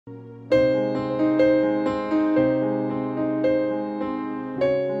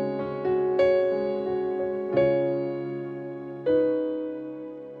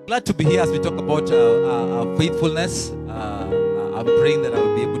glad to be here as we talk about our faithfulness. I'm praying that I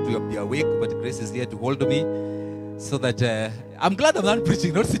will be able to be awake, but grace is here to hold me. So that I'm glad I'm not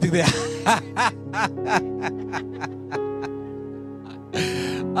preaching, not sitting there.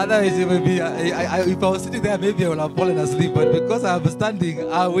 Otherwise, it will be, if I was sitting there, maybe I would have fallen asleep. But because I'm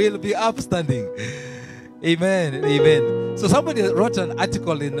standing, I will be upstanding. Amen. Amen. So somebody wrote an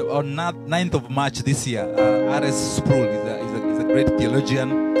article on 9th of March this year. R.S. Sproul is a great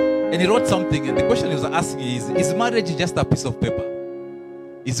theologian. And he wrote something. And the question he was asking is marriage just a piece of paper?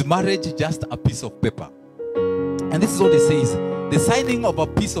 Is marriage just a piece of paper? And this is what he says. The signing of a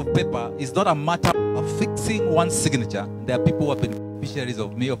piece of paper is not a matter of fixing one signature. There are people who have been beneficiaries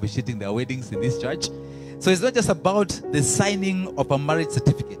of me officiating their weddings in this church. So it's not just about the signing of a marriage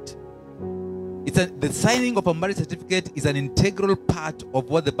certificate. The signing of a marriage certificate is an integral part of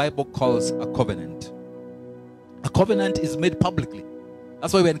what the Bible calls a covenant. A covenant is made publicly.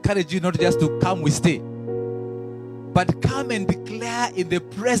 That's why we encourage you not just to come, we stay. But come and declare in the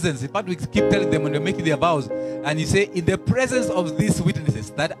presence. In fact, we keep telling them when they're making their vows. And you say, in the presence of these witnesses,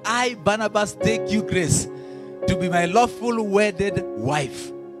 that I, Barnabas, take you, Grace, to be my lawful wedded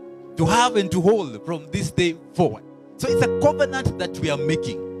wife, to have and to hold from this day forward. So it's a covenant that we are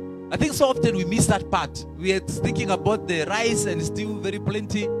making. I think so often we miss that part. We are thinking about the rice and stew very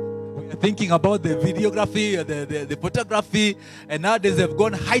plenty. We are thinking about the videography, the photography, and nowadays they've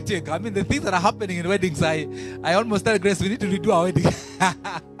gone high-tech. I mean, the things that are happening in weddings, I almost tell Grace, we need to redo our wedding.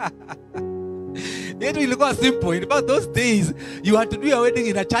 It will go simple. In fact, those days, you had to do a wedding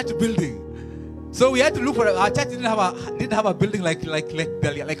in a church building. So we had to look for, our church didn't have a building like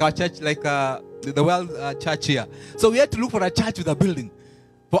our church, like the World Church here. So we had to look for a church with a building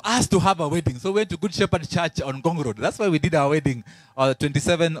for us to have a wedding. So we went to Good Shepherd Church on Gong Road. That's why we did our wedding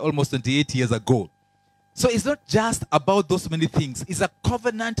 27, almost 28 years ago. So it's not just about those many things. It's a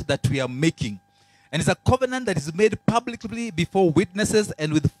covenant that we are making. And it's a covenant that is made publicly before witnesses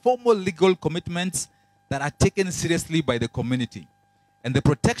and with formal legal commitments that are taken seriously by the community. And the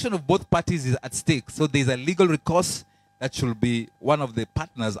protection of both parties is at stake. So there's a legal recourse that should be one of the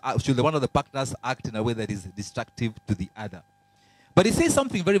partners act in a way that is destructive to the other. But he says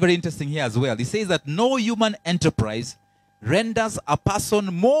something very, very interesting here as well. He says that no human enterprise renders a person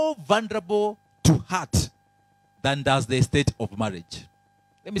more vulnerable to hurt than does the estate of marriage.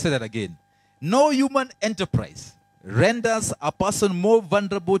 Let me say that again. No human enterprise renders a person more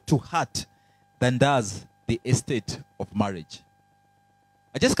vulnerable to hurt than does the estate of marriage.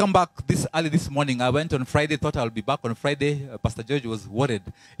 I just come back early this morning. I went on Friday, thought I'll be back on Friday. Pastor George was worried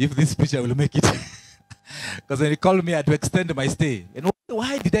if this preacher will make it. Because when he called me, I had to extend my stay. And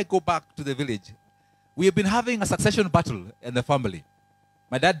why did I go back to the village? We have been having a succession battle in the family.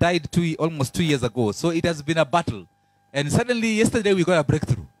 My dad died almost 2 years ago, so it has been a battle. And suddenly, yesterday, we got a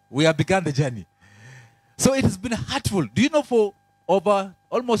breakthrough. We have begun the journey. So it has been hurtful. Do you know for over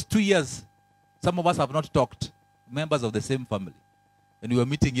almost 2 years, some of us have not talked, members of the same family. And we were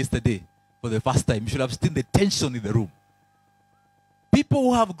meeting yesterday for the first time. You should have seen the tension in the room. People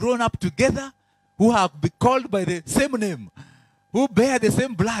who have grown up together, who have been called by the same name, who bear the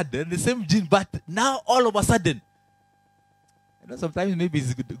same blood and the same gene, but now all of a sudden, sometimes maybe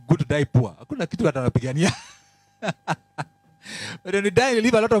it's good to die poor. But when you die, you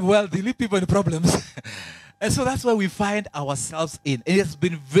leave a lot of wealth, you leave people in problems. And so that's why we find ourselves in. It has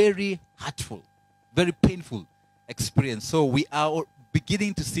been very hurtful, very painful experience. So we are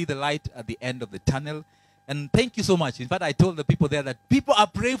beginning to see the light at the end of the tunnel. And thank you so much. In fact, I told the people there that people are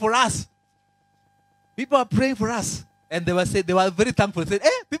praying for us. People are praying for us. And they were very thankful. They said,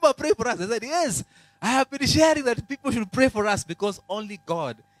 hey, people are praying for us. I said, yes, I have been sharing that people should pray for us because only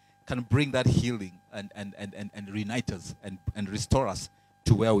God can bring that healing and reunite us and restore us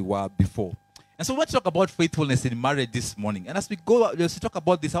to where we were before. And so let's talk about faithfulness in marriage this morning. And as we talk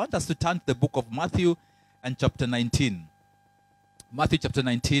about this, I want us to turn to the book of Matthew and chapter 19. Matthew chapter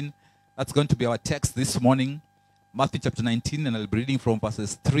 19, that's going to be our text this morning. Matthew chapter 19, and I'll be reading from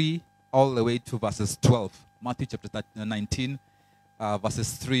verses 3 all the way to verses 12. Matthew chapter 19,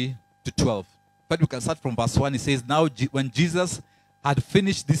 verses 3 to 12. But we can start from verse 1. It says, now when Jesus had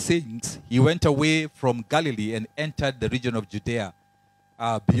finished these sayings, he went away from Galilee and entered the region of Judea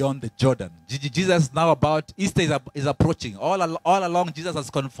beyond the Jordan. Jesus now Easter is approaching. All along, Jesus has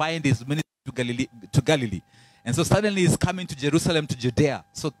confined his ministry to Galilee. And so suddenly he's coming to Jerusalem, to Judea.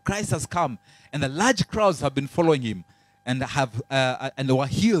 So Christ has come, and the large crowds have been following him and were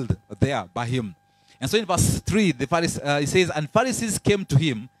healed there by him. And so in verse 3, it says, and Pharisees came to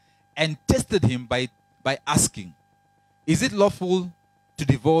him and tested him by asking, is it lawful to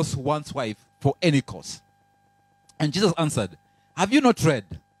divorce one's wife for any cause? And Jesus answered, have you not read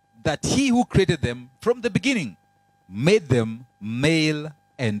that he who created them from the beginning made them male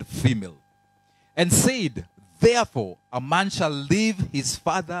and female, and said, therefore a man shall leave his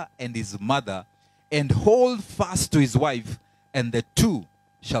father and his mother and hold fast to his wife, and the two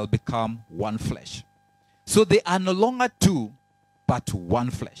shall become one flesh. So they are no longer two, but one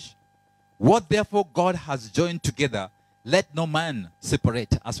flesh. What therefore God has joined together, let no man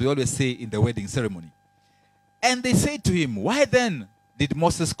separate, as we always say in the wedding ceremony. And they said to him, why then did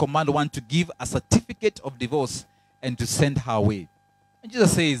Moses command one to give a certificate of divorce and to send her away? And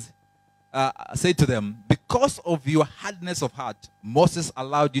Jesus said to them, because of your hardness of heart, Moses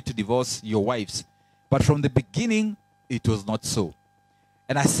allowed you to divorce your wives, but from the beginning it was not so.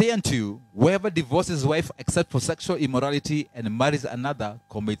 And I say unto you, whoever divorces his wife except for sexual immorality and marries another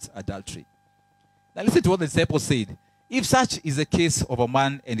commits adultery. Now listen to what the disciples said. If such is the case of a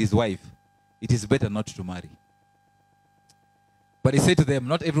man and his wife, it is better not to marry. But he said to them,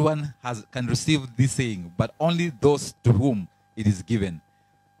 not everyone can receive this saying, but only those to whom it is given.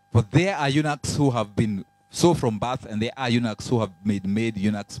 For there are eunuchs who have been so from birth, and there are eunuchs who have been made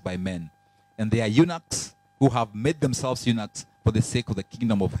eunuchs by men. And there are eunuchs who have made themselves eunuchs for the sake of the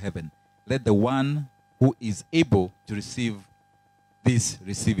kingdom of heaven. Let the one who is able to receive this,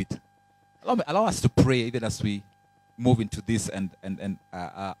 receive it. Allow us to pray even as we move into this and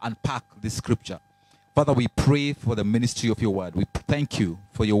unpack this scripture. Father, we pray for the ministry of your word. We thank you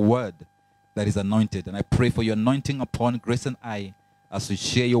for your word that is anointed. And I pray for your anointing upon Grace and I as we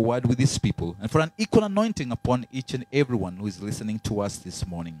share your word with these people. And for an equal anointing upon each and everyone who is listening to us this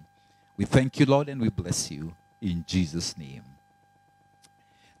morning. We thank you, Lord, and we bless you in Jesus' name.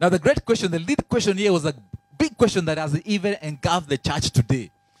 Now the great question, the lead question here was a big question that has even engulfed the church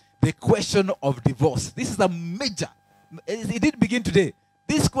today. The question of divorce. This is a major, it didn't begin today.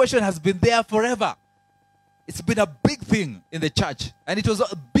 This question has been there forever. It's been a big thing in the church. And it was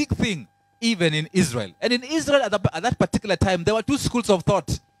a big thing even in Israel. And in Israel at that particular time, there were two schools of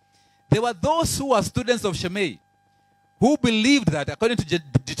thought. There were those who were students of Shammai, who believed that, according to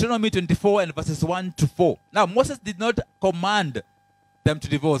Deuteronomy 24 and verses 1 to 4. Now, Moses did not command them to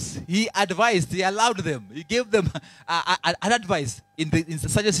divorce. He advised, he allowed them, he gave them an advice in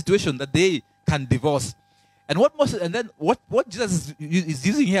such a situation that they can divorce. And what Jesus is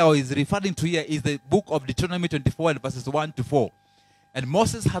using here, or is referring to here, is the book of Deuteronomy 24 and verses 1 to 4. And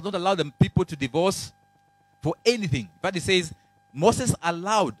Moses has not allowed them people to divorce for anything. But he says, Moses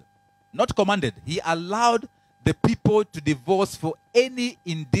allowed, not commanded, he allowed the people to divorce for any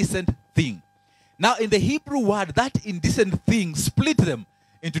indecent thing. Now, in the Hebrew word, that indecent thing split them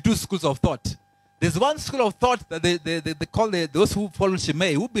into two schools of thought. There's one school of thought that they call those who follow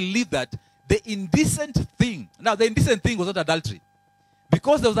Shammai, who believe that the indecent thing, now the indecent thing was not adultery.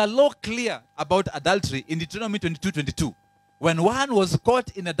 Because there was a law clear about adultery in Deuteronomy 22:22. When one was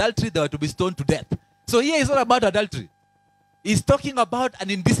caught in adultery, they were to be stoned to death. So here it's not about adultery. He's talking about an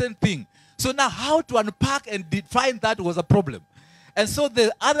indecent thing. So now how to unpack and define that was a problem. And so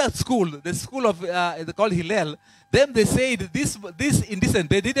the other school, the school of, they call Hillel, then they said this indecent,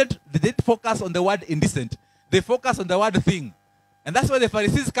 they didn't focus on the word indecent. They focused on the word thing. And that's why the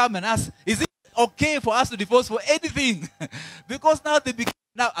Pharisees come and ask, is it okay for us to divorce for anything? Because now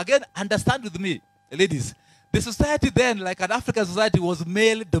now again, understand with me, ladies, the society then, like an African society, was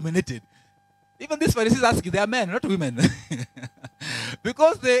male-dominated. Even these Pharisees asking, they are men, not women.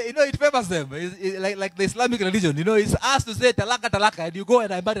 Because it favors them. It's like the Islamic religion. It's asked to say talaka, talaka, and you go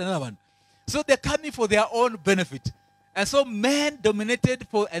and I marry another one. So they're coming for their own benefit. And so men dominated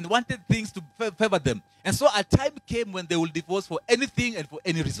and wanted things to favor them. And so a time came when they will divorce for anything and for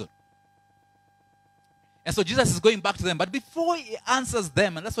any reason. And so Jesus is going back to them. But before he answers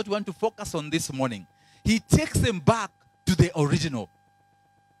them, and that's what we want to focus on this morning, he takes them back to the original.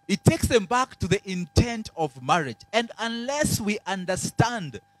 He takes them back to the intent of marriage. And unless we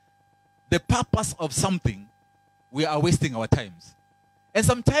understand the purpose of something, we are wasting our times. And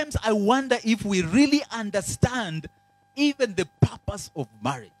sometimes I wonder if we really understand even the purpose of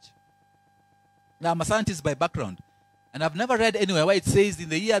marriage. Now, I'm a scientist by background, and I've never read anywhere where it says in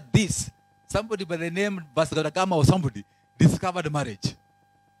the year this, somebody by the name Vasco da Gama or somebody discovered marriage.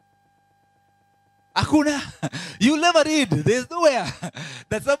 Akuna, you never read. There's nowhere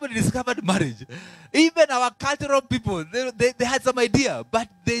that somebody discovered marriage. Even our cultural people, they had some idea, but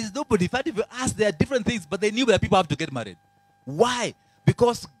there's nobody. In fact, if you ask, there are different things, but they knew that people have to get married. Why?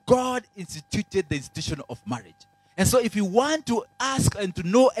 Because God instituted the institution of marriage. And so if you want to ask and to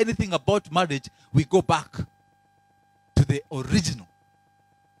know anything about marriage, we go back to the original.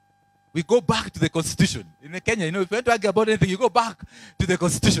 We go back to the Constitution. In Kenya, if you want to argue about anything, you go back to the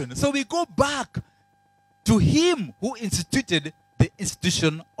Constitution. So we go back to him who instituted the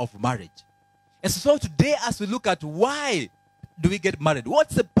institution of marriage. And so today, as we look at why do we get married,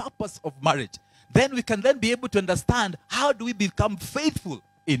 what's the purpose of marriage, then we can then be able to understand how do we become faithful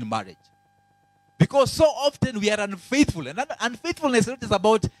in marriage. Because so often we are unfaithful. And unfaithfulness is not just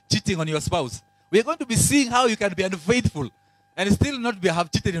about cheating on your spouse. We are going to be seeing how you can be unfaithful and still not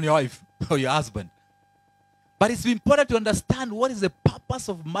have cheated on your wife or your husband. But it's important to understand what is the purpose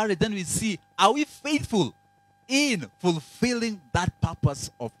of marriage. Then we see, are we faithful in fulfilling that purpose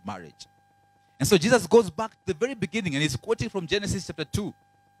of marriage? And so Jesus goes back to the very beginning and he's quoting from Genesis chapter 2.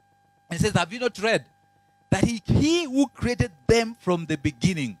 And he says, have you not read that he who created them from the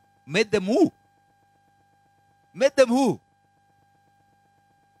beginning made them who? Made them who?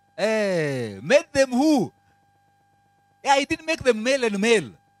 Made them who? Yeah, he didn't make them male and male.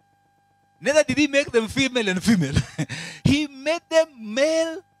 Neither did he make them female and female. He made them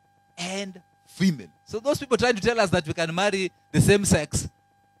male and female. So those people trying to tell us that we can marry the same sex,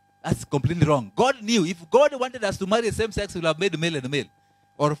 that's completely wrong. God knew if God wanted us to marry the same sex, he would have made male and male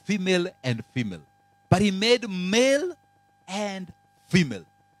or female and female. But he made male and female.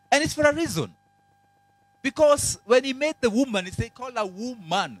 And it's for a reason. Because when he made the woman, it's called a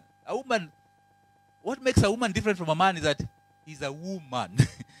woman. A woman, what makes a woman different from a man is that he's a woman.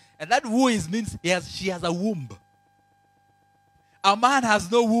 And that woo means she has a womb. A man has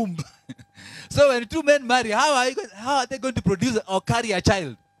no womb. So when two men marry, how are they going to produce or carry a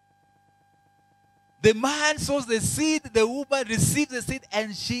child? The man sows the seed, the woman receives the seed,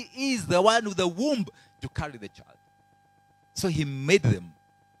 and she is the one with the womb to carry the child. So he made them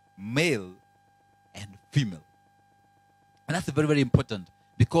male and female. And that's very, very important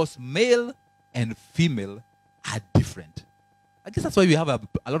because male and female are different. I guess that's why we have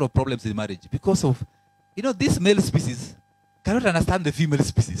a lot of problems in marriage because of, this male species cannot understand the female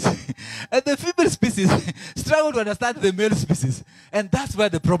species. And the female species struggle to understand the male species. And that's where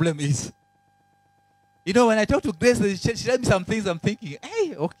the problem is. When I talk to Grace, she tells me some things, I'm thinking,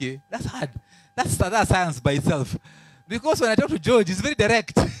 hey, okay, that's hard. That's science by itself. Because when I talk to George, he's very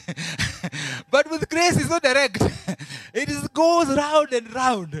direct. But with Grace, it's not direct. It just goes round and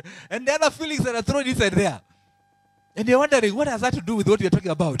round. And the other feelings that are thrown inside there. And you're wondering, what has that to do with what we're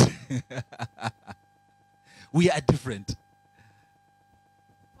talking about? We are different.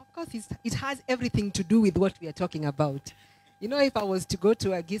 Of course, it has everything to do with what we are talking about. If I was to go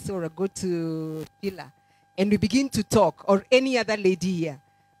to Agis or go to Pila, and we begin to talk, or any other lady here,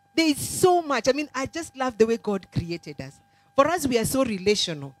 there is so much. I just love the way God created us. For us, we are so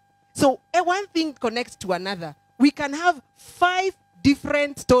relational. So one thing connects to another. We can have 5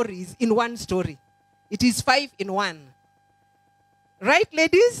 different stories in one story. It is 5 in 1. Right,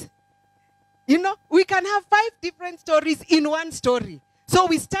 ladies? We can have 5 different stories in one story. So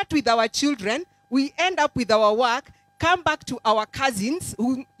we start with our children, we end up with our work, come back to our cousins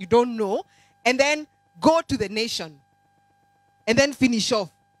who you don't know, and then go to the nation. And then finish off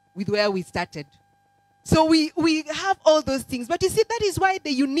with where we started. So we have all those things. But you see, that is why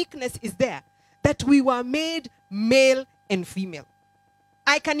the uniqueness is there. That we were made male and female.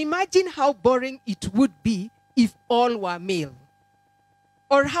 I can imagine how boring it would be if all were male.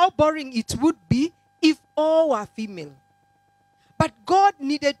 Or how boring it would be if all were female. But God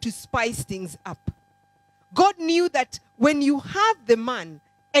needed to spice things up. God knew that when you have the man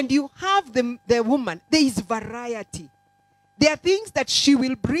and you have the woman, there is variety. There are things that she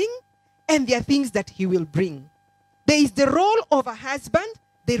will bring and there are things that he will bring. There is the role of a husband,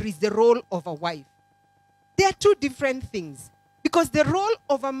 there is the role of a wife. They are 2 different things. Because the role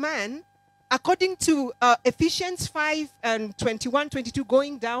of a man, according to Ephesians 5 and 21, 22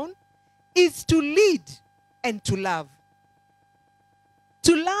 going down, is to lead and to love.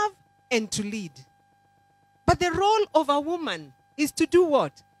 To love and to lead. But the role of a woman is to do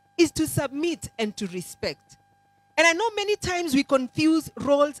what? Is to submit and to respect. And I know many times we confuse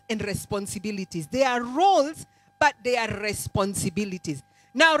roles and responsibilities. They are roles, but they are responsibilities.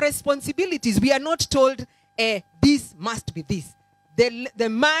 Now, responsibilities, we are not told, this must be this. The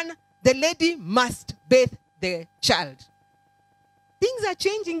lady must bathe the child. Things are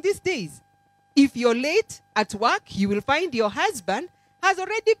changing these days. If you're late at work, you will find your husband has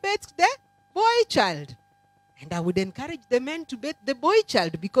already bathed the boy child. And I would encourage the men to bathe the boy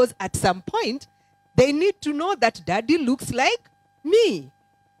child because at some point, they need to know that daddy looks like me.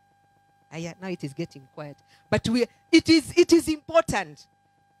 Yeah, now it is getting quiet. But it is important.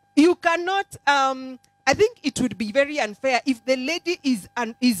 You cannot, I think it would be very unfair if the lady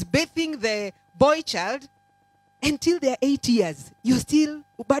is bathing the boy child until they're 8 years. You're still,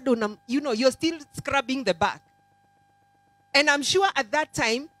 you're still scrubbing the back. And I'm sure at that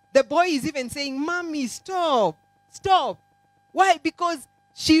time, the boy is even saying, Mommy, stop, stop. Why? Because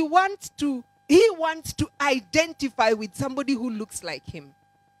he wants to identify with somebody who looks like him.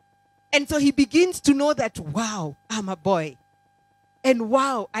 And so he begins to know that, wow, I'm a boy. And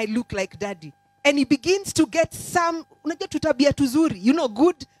wow, I look like daddy. And he begins to get some,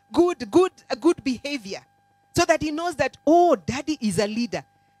 good behavior. So that he knows that, oh, daddy is a leader.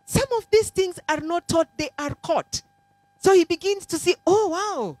 Some of these things are not taught, they are caught. So he begins to see, oh,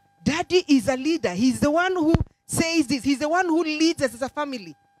 wow, daddy is a leader. He's the one who says this. He's the one who leads us as a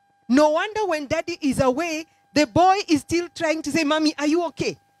family. No wonder when daddy is away, the boy is still trying to say, Mommy, are you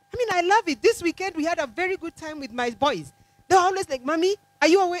okay? I mean, I love it. This weekend, we had a very good time with my boys. They're always like, Mommy, are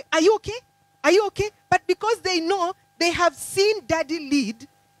you away? Are you okay? Are you okay? But because they know, they have seen daddy lead,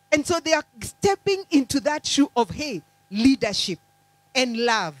 and so they are stepping into that shoe of, hey, leadership and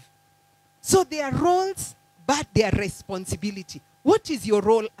love. So they are roles, but they are responsibility. What is your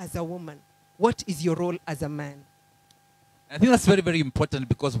role as a woman? What is your role as a man? I think that's very, very important,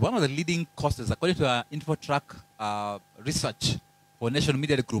 because one of the leading causes, according to InfoTrack research for National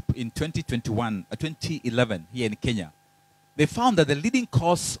Media Group in 2011 here in Kenya, they found that the leading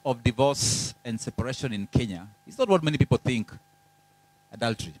cause of divorce and separation in Kenya is not what many people think: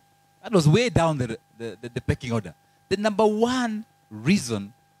 adultery. That was way down the pecking order. The number one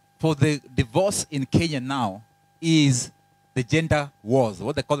reason for the divorce in Kenya now is the gender wars,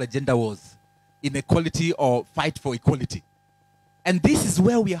 what they call the gender wars, inequality or fight for equality. And this is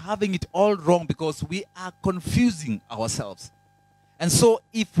where we are having it all wrong, because we are confusing ourselves. And so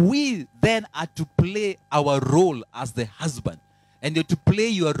if we then are to play our role as the husband, and you're to play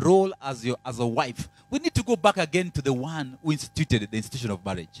your role as a wife, we need to go back again to the one who instituted the institution of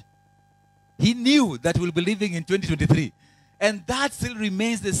marriage. He knew that we'll be living in 2023. And that still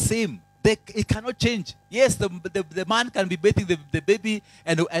remains the same. It cannot change. Yes, the man can be bathing the baby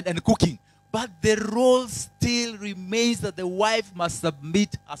and cooking. But the role still remains that the wife must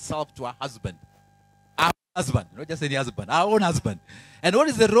submit herself to her husband. Our husband, not just any husband, our own husband. And what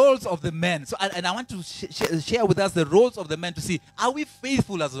is the roles of the men? So, and I want to share with us the roles of the men to see, are we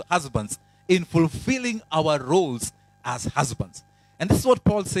faithful as husbands in fulfilling our roles as husbands? And this is what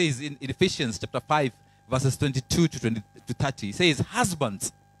Paul says in Ephesians chapter 5, verses 22 to 30. He says,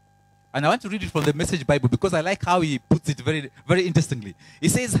 husbands. And I want to read it from the Message Bible, because I like how he puts it very, very interestingly. He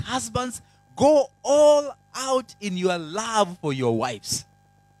says, husbands, go all out in your love for your wives.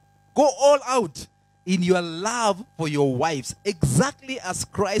 Go all out in your love for your wives, exactly as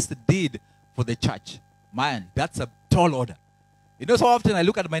Christ did for the church. Man, that's a tall order. You know, so often I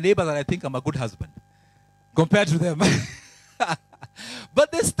look at my neighbors and I think I'm a good husband compared to them.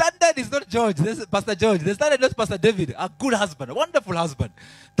 But the standard is not George, this is Pastor George. The standard is not Pastor David, a good husband, a wonderful husband.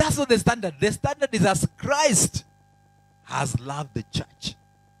 That's not the standard. The standard is as Christ has loved the church.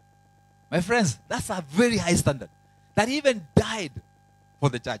 My friends, that's a very high standard. That he even died for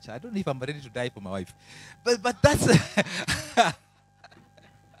the church. I don't know if I'm ready to die for my wife. But that's...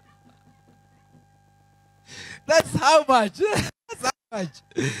 that's how much.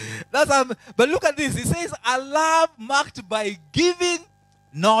 That's how much. But look at this. He says, a love marked by giving,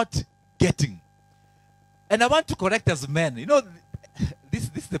 not getting. And I want to correct as men. You know,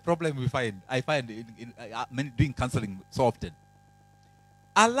 this is the problem I find in doing counseling so often.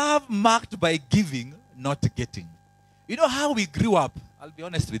 A love marked by giving, not getting. You know how we grew up? I'll be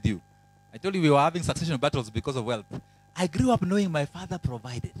honest with you. I told you we were having succession battles because of wealth. I grew up knowing my father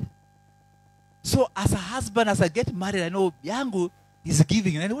provided. So as a husband, as I get married, I know yangu is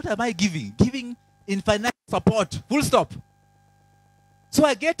giving. And what am I giving? Giving in financial support. Full stop. So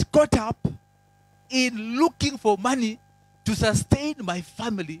I get caught up in looking for money to sustain my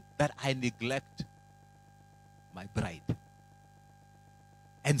family that I neglect my bride.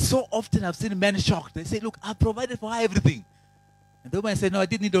 And so often I've seen men shocked. They say, look, I provided for her everything. And the woman said, no, I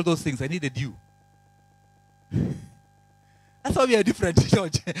didn't need all those things. I needed you. That's why we are different,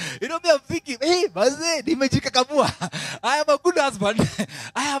 George. You know, me, I'm thinking, hey, I am a good husband.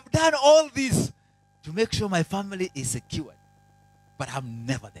 I have done all this to make sure my family is secured. But I'm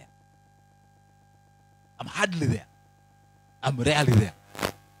never there. I'm hardly there. I'm rarely there.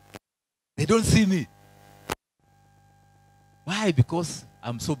 They don't see me. Why? Because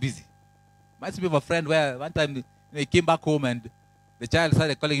I'm so busy. Reminds me of a friend where one time he came back home and the child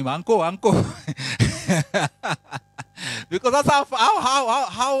started calling him uncle, uncle. Because that's how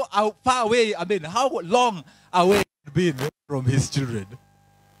far away, how long away he'd been from his children.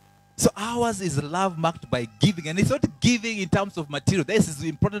 So ours is love marked by giving. And it's not giving in terms of material. This is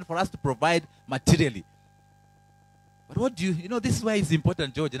important for us to provide materially. But what do you know, this is why it's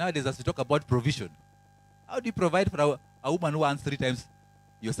important, George, nowadays as we talk about provision. How do you provide for a woman who earns 3 times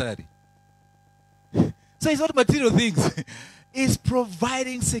your salary? So it's not material things. is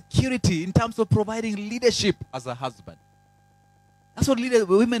providing security in terms of providing leadership as a husband. That's what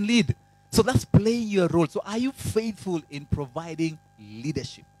women lead. So that's playing your role. So are you faithful in providing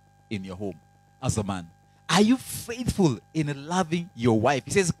leadership in your home as a man? Are you faithful in loving your wife?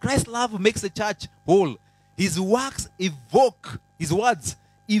 He says, Christ's love makes the church whole. His works evoke, his words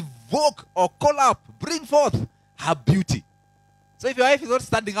evoke or call up, bring forth her beauty. So if your wife is not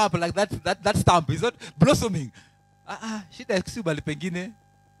standing up like that stamp, is not blossoming, are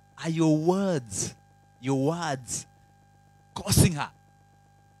your words causing her?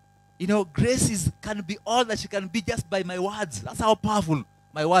 You know, grace can be all that she can be just by my words. That's how powerful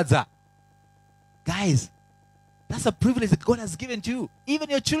my words are. Guys, that's a privilege that God has given to you. Even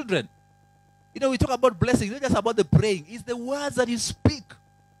your children. You know, we talk about blessing, not just about the praying. It's the words that you speak.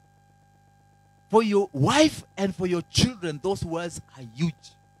 For your wife and for your children, those words are huge.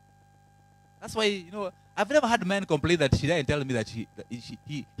 That's why, you know, I've never had men complain that she doesn't tell me that he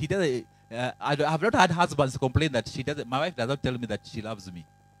doesn't. I have not had husbands complain that she doesn't. My wife does not tell me that she loves me.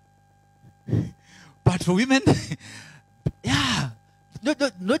 But for women, yeah,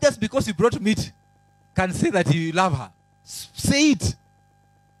 not just because you brought meat, can say that you love her. Say it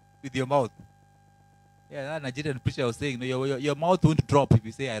with your mouth. Yeah, that Nigerian preacher was saying, no, your mouth won't drop if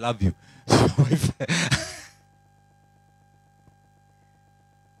you say I love you.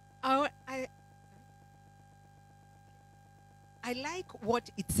 I like what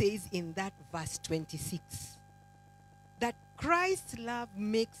it says in that verse 26. That Christ's love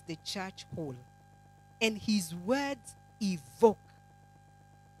makes the church whole. And his words evoke,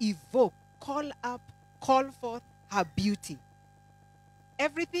 call up, call forth her beauty.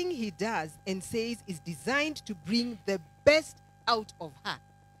 Everything he does and says is designed to bring the best out of her.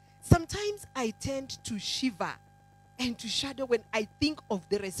 Sometimes I tend to shiver and to shudder when I think of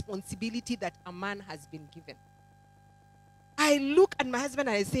the responsibility that a man has been given. I look at my husband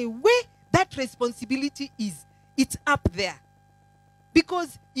and I say, where that responsibility is, it's up there.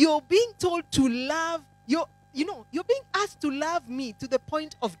 Because you're being told to love, you're being asked to love me to the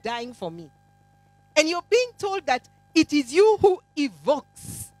point of dying for me. And you're being told that it is you who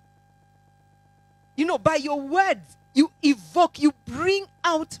evokes. You know, by your words, you evoke, you bring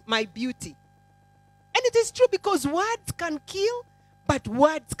out my beauty. And it is true because words can kill, but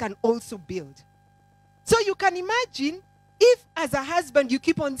words can also build. So you can imagine if as a husband you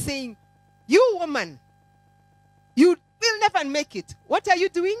keep on saying, you woman, you will never make it. What are you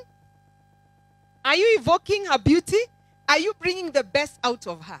doing? Are you evoking her beauty? Are you bringing the best out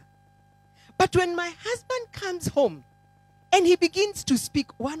of her? But when my husband comes home and he begins to speak,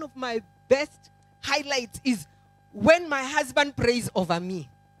 one of my best highlights is when my husband prays over me.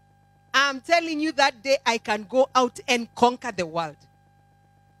 I'm telling you that day I can go out and conquer the world.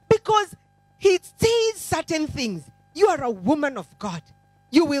 Because he says certain things. You are a woman of God.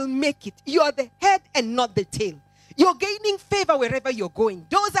 You will make it. You are the head and not the tail. You're gaining favor wherever you're going.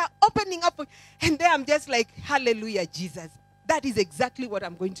 Doors are opening up. And then I'm just like, hallelujah, Jesus. That is exactly what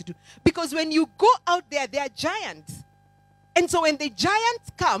I'm going to do. Because when you go out there, there are giants. And so when the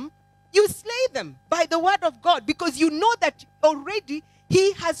giants come, you slay them by the word of God. Because you know that already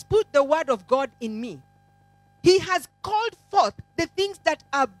he has put the word of God in me. He has called forth the things that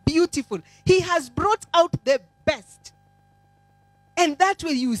are beautiful. He has brought out the best. And that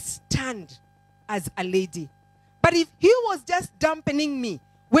way you stand as a lady. But if he was just dampening me,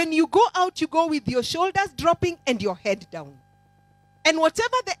 when you go out, you go with your shoulders dropping and your head down. And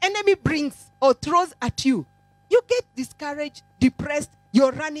whatever the enemy brings or throws at you, you get discouraged, depressed,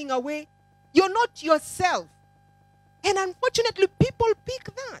 you're running away. You're not yourself. And unfortunately, people pick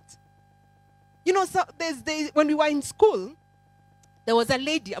that. You know, so when we were in school, there was a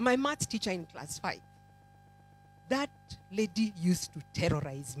lady, my math teacher in class 5. That lady used to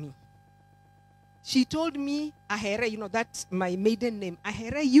terrorize me. She told me, Ahere, you know, that's my maiden name.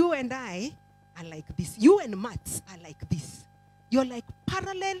 Ahere, you and I are like this. You and maths are like this. You're like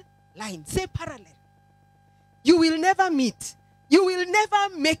parallel lines. Say parallel. You will never meet. You will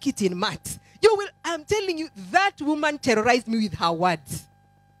never make it in maths. I'm telling you, that woman terrorized me with her words.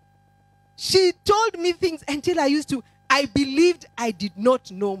 She told me things until I believed I did not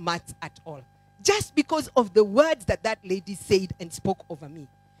know maths at all. Just because of the words that lady said and spoke over me.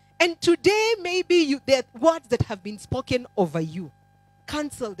 And today, maybe there are words that have been spoken over you.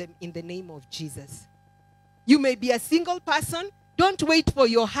 Cancel them in the name of Jesus. You may be a single person. Don't wait for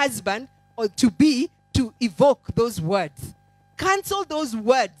your husband to evoke those words. Cancel those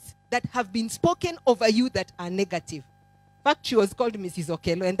words that have been spoken over you that are negative. In fact, she was called Mrs.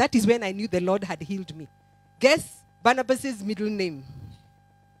 Okello, and that is when I knew the Lord had healed me. Guess Barnabas' middle name?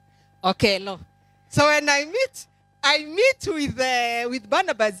 Okello. So when I meet I meet with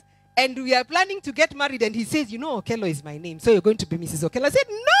Barnabas, and we are planning to get married, and he says, you know, Okello is my name, so you're going to be Mrs. Okello. I said,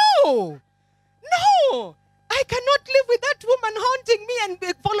 no, I cannot live with that woman haunting me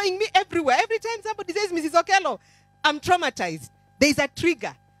and following me everywhere. Every time somebody says Mrs. Okello, I'm traumatized. There's a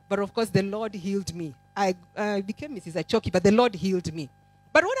trigger. But of course, the Lord healed me. I became Mrs. Achoki, but the Lord healed me.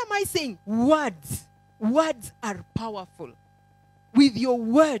 But what am I saying? Words. Words are powerful. With your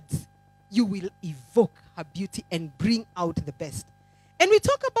words, you will evoke her beauty and bring out the best. And we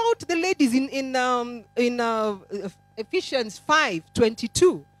talk about the ladies in Ephesians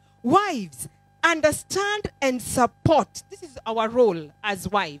 5:22. Wives, understand and support. This is our role as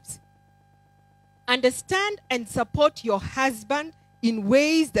wives. Understand and support your husband in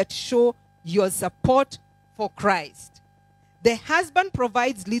ways that show your support for Christ. The husband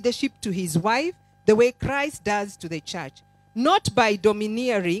provides leadership to his wife the way Christ does to the church, not by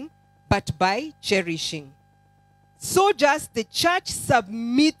domineering, but by cherishing. So just the church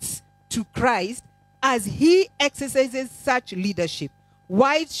submits to Christ as he exercises such leadership.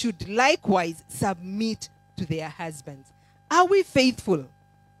 Wives should likewise submit to their husbands. Are we faithful?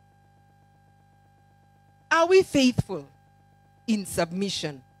 Are we faithful in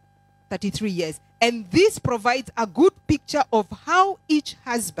submission? 33 years. And this provides a good picture of how each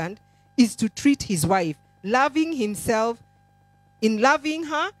husband is to treat his wife, loving himself in loving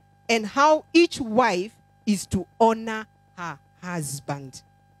her, and how each wife is to honor her husband.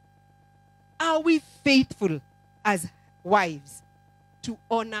 Are we faithful as wives to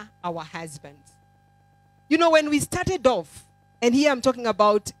honor our husbands? You know, when we started off, and here I'm talking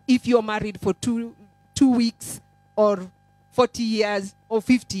about if you're married for two weeks or 40 years or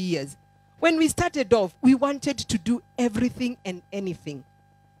 50 years. When we started off, we wanted to do everything and anything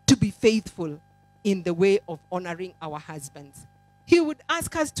to be faithful in the way of honoring our husbands. He would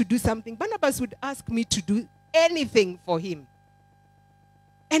ask us to do something. Barnabas would ask me to do anything for him.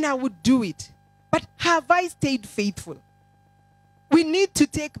 And I would do it. But have I stayed faithful? We need to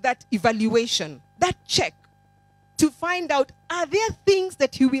take that evaluation, that check, to find out, are there things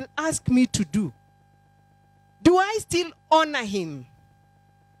that he will ask me to do? Do I still honor him?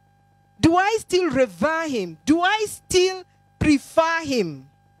 Do I still revere him? Do I still prefer him?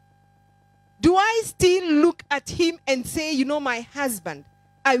 Do I still look at him and say, you know, my husband,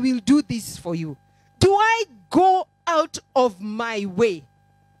 I will do this for you? Do I go out of my way?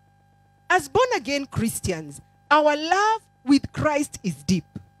 As born-again Christians, our love with Christ is deep,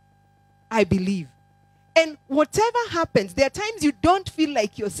 I believe. And whatever happens, there are times you don't feel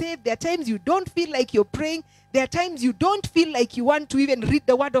like you're saved. There are times you don't feel like you're praying. There are times you don't feel like you want to even read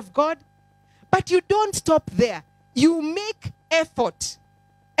the word of God. But you don't stop there. You make effort.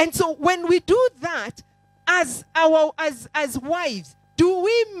 And so when we do that, as wives, do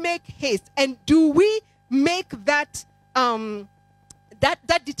we make haste? And do we make that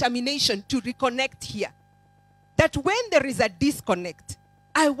determination to reconnect here? That when there is a disconnect,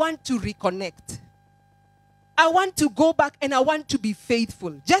 I want to reconnect. I want to go back and I want to be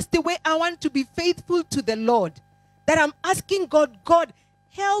faithful. Just the way I want to be faithful to the Lord. That I'm asking God, God,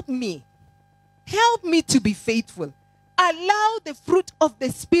 help me. Help me to be faithful. Allow the fruit of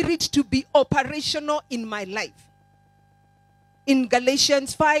the Spirit to be operational in my life. In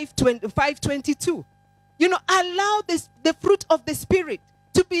Galatians 5:22. You know, allow the fruit of the Spirit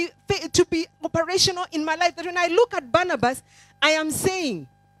to be operational in my life. That when I look at Barnabas, I am saying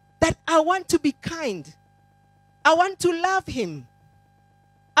that I want to be kind. I want to love him.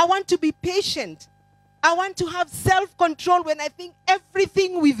 I want to be patient. I want to have self-control when I think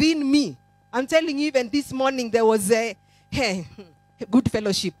everything within me. I'm telling you, even this morning there was a good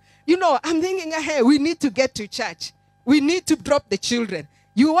fellowship. You know, I'm thinking, hey, we need to get to church. We need to drop the children.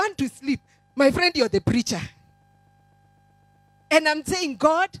 You want to sleep. My friend, you're the preacher. And I'm saying,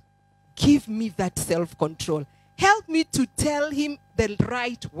 God, give me that self-control. Help me to tell him the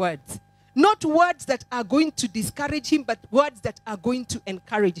right words. Not words that are going to discourage him, but words that are going to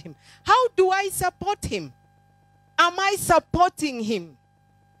encourage him. How do I support him? Am I supporting him?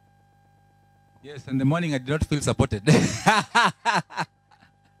 Yes, in the morning I did not feel supported.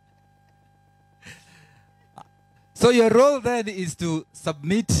 So your role then is to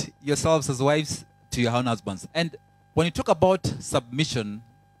submit yourselves as wives to your own husbands. And when you talk about submission,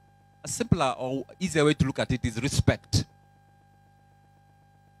 a simpler or easier way to look at it is respect.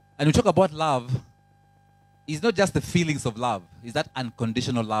 And we talk about love, it's not just the feelings of love. It's that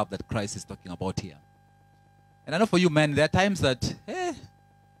unconditional love that Christ is talking about here. And I know for you men, there are times that,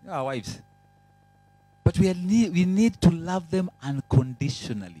 you are wives. But we need to love them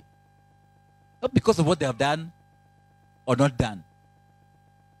unconditionally. Not because of what they have done or not done.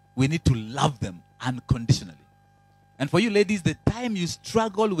 We need to love them unconditionally. And for you ladies, the time you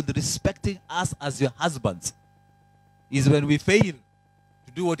struggle with respecting us as your husbands is when we fail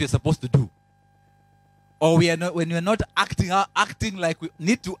to do what you're supposed to do. Or when we're not acting like we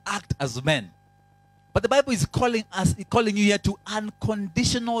need to act as men. But the Bible is calling you here to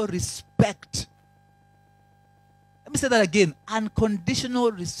unconditional respect. Let me say that again.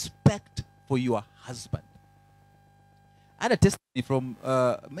 Unconditional respect for your husband. I had a testimony from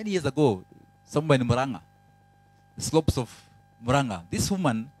many years ago, somewhere in Muranga, the slopes of Muranga. This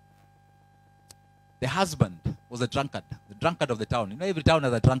woman, the husband was a drunkard, the drunkard of the town. You know, every town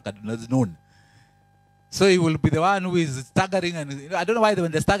has a drunkard, that's known. So he will be the one who is staggering, and I don't know why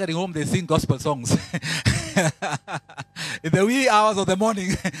when they're staggering home, they sing gospel songs. In the wee hours of the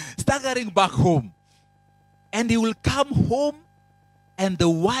morning, staggering back home. And he will come home, and the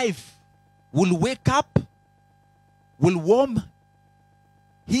wife will wake up, will warm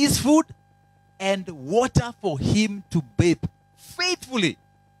his food, and water for him to bathe faithfully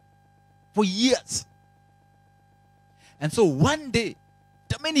for years. And so one day,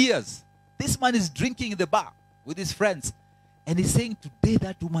 after many years, this man is drinking in the bar with his friends. And he's saying, today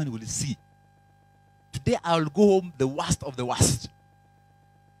that woman will see. Today I'll go home the worst of the worst.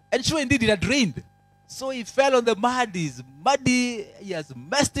 And sure indeed, it had rained. So he fell on the mud. He's muddy. He has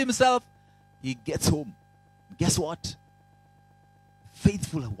messed himself. He gets home. Guess what?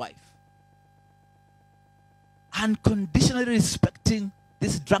 Faithful wife. Unconditionally respecting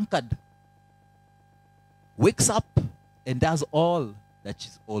this drunkard. Wakes up and does all that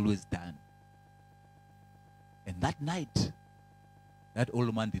she's always done. And that night, that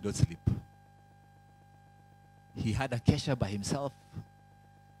old man did not sleep. He had a kesha by himself.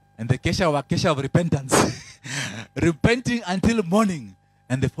 And the kesha was a kesha of repentance. Repenting until morning.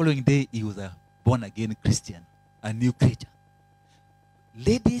 And the following day, he was a born-again Christian. A new creature.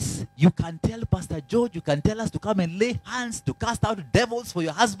 Ladies, you can tell Pastor George, you can tell us to come and lay hands to cast out devils for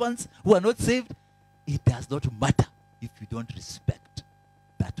your husbands who are not saved. It does not matter if you don't respect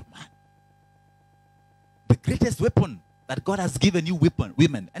that man. The greatest weapon that God has given you,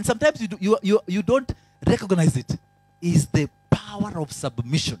 women, and sometimes you don't recognize it, is the power of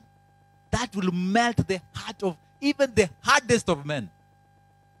submission. That will melt the heart of even the hardest of men.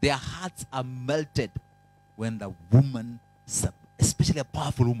 Their hearts are melted when the woman, especially a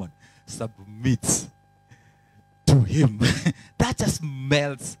powerful woman, submits to him. That just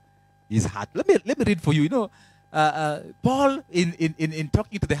melts his heart. Let me read for you. You know, Paul, in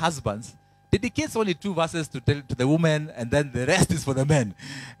talking to the husbands, dedicates only 2 verses to tell to the woman, and then the rest is for the men.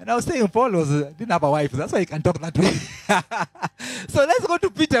 And I was saying Paul didn't have a wife. That's why he can talk that way. So let's go to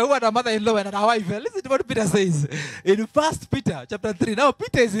Peter, who had a mother-in-law and a wife. Listen to what Peter says in 1 Peter chapter 3. Now,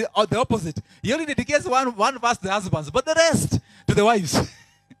 Peter is the opposite. He only dedicates one verse to the husbands, but the rest to the wives.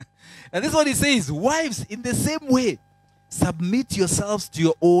 And this is what he says. Wives, in the same way, submit yourselves to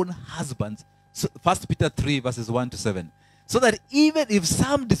your own husbands. So 1 Peter 3, verses 1 to 7. So that even if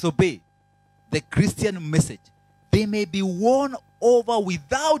some disobey the Christian message, they may be won over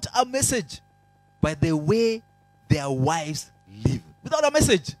without a message by the way their wives live. Without a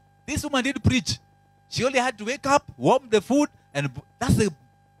message. This woman didn't preach. She only had to wake up, warm the food, and that's the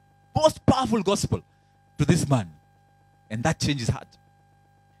most powerful gospel to this man. And that changed his heart.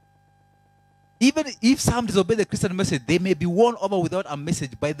 Even if some disobey the Christian message, they may be won over without a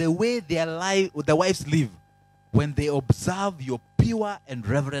message by the way their wives live when they observe your pure and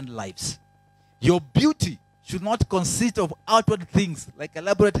reverent lives. Your beauty should not consist of outward things like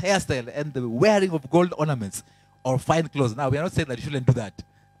elaborate hairstyle and the wearing of gold ornaments or fine clothes. Now, we are not saying that you shouldn't do that.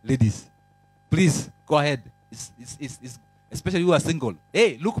 Ladies, please, go ahead. It's especially you are single.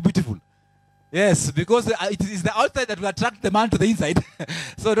 Hey, look beautiful. Yes, because it is the outside that will attract the man to the inside.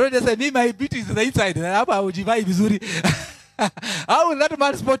 So don't just say, me, my beauty is the inside. How will that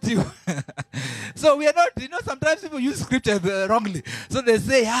man spot you? So we are not, sometimes people use scripture wrongly. So they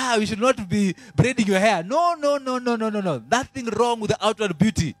say, we should not be braiding your hair. No. Nothing wrong with the outward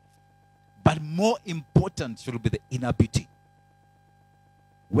beauty. But more important should be the inner beauty.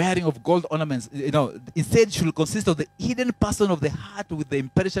 Wearing of gold ornaments, instead should consist of the hidden person of the heart with the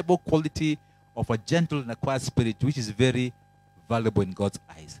imperishable quality of a gentle and a quiet spirit, which is very valuable in God's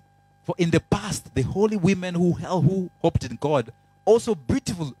eyes. For in the past, the holy women who hoped in God also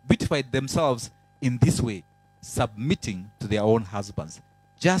beautified themselves in this way, submitting to their own husbands,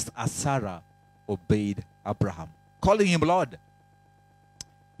 just as Sarah obeyed Abraham, calling him Lord.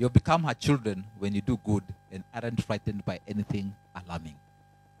 You become her children when you do good and aren't frightened by anything alarming.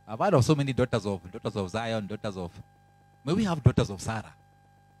 I've heard of so many daughters of Zion, may we have daughters of Sarah?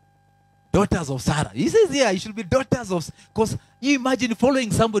 Daughters of Sarah. He says here, you should be daughters of, because you imagine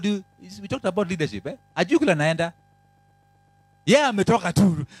following somebody, we talked about leadership, Ajukula naenda, Yeah, I'm a talker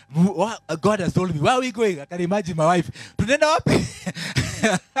too. God has told me, where are we going? I can imagine my wife. Tunaenda wapi?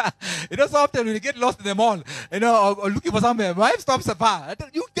 You know, so often when you get lost in the mall, you know, or looking for somewhere, my wife stops a bar. I tell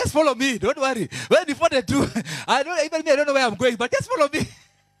you, just follow me. Don't worry. When before the two, I don't know where I'm going, but just follow me.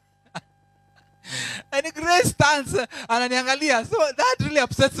 And Grace stands and ananiangalia. So that really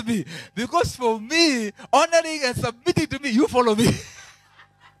upsets me. Because for me, honoring and submitting to me, you follow me.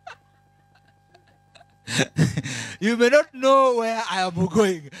 You may not know where I am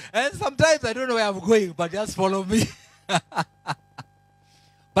going. And sometimes I don't know where I'm going, but just follow me.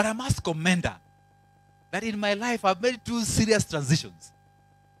 But I must commend her that in my life I've made 2 serious transitions.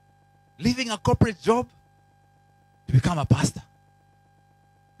 Leaving a corporate job to become a pastor.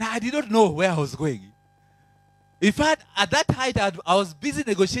 Now, I did not know where I was going. In fact, at that height, I was busy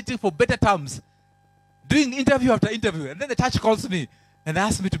negotiating for better terms, doing interview after interview. And then the church calls me and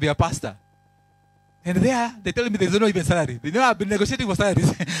asked me to be a pastor. And there, they tell me there's no even salary. They know I've been negotiating for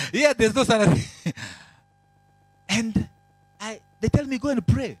salaries. Yeah, there's no salary. And they tell me, go and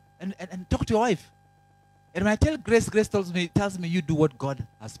pray and talk to your wife. And when I tell Grace, Grace tells me, you do what God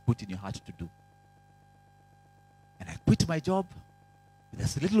has put in your heart to do. And I quit my job with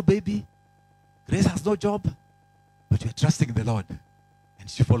this little baby. Grace has no job, but we're trusting in the Lord. And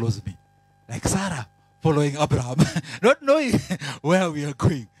she follows me. Like Sarah following Abraham, not knowing where we are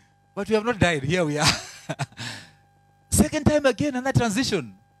going. But we have not died. Here we are. Second time again, another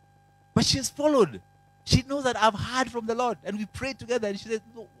transition. But she has followed. She knows that I've heard from the Lord. And we prayed together. And she said,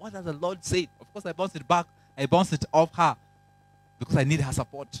 no, what has the Lord said? Of course, I bounced it back. I bounced it off her. Because I need her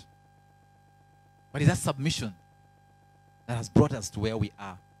support. But it's that submission that has brought us to where we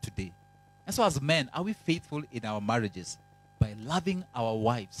are today. And so as men, are we faithful in our marriages by loving our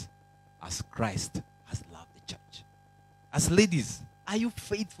wives as Christ has loved the church? As ladies, are you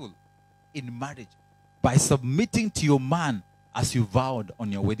faithful in marriage by submitting to your man as you vowed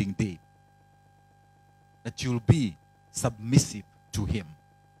on your wedding day? That you'll be submissive to him.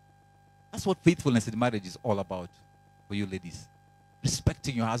 That's what faithfulness in marriage is all about for you ladies.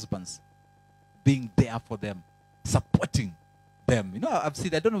 Respecting your husbands. Being there for them. Supporting them. You know, I've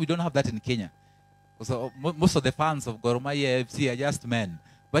seen, I don't know, we don't have that in Kenya. Because most of the fans of Gor Mahia FC are just men.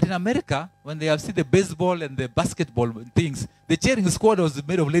 But in America, when they have seen the baseball and the basketball things, the cheering squad was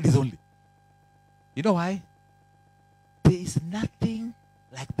made of ladies only. You know why? There is nothing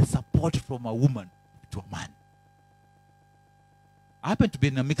like the support from a woman to a man. I happened to be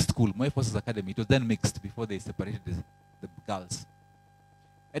in a mixed school, Moy Forces Academy. It was then mixed before they separated the girls.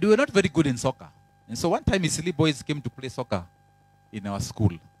 And we were not very good in soccer. And so one time, silly boys came to play soccer in our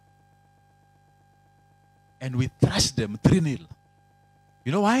school. And we thrashed them 3-0.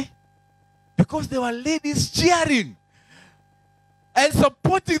 You know why? Because there were ladies cheering and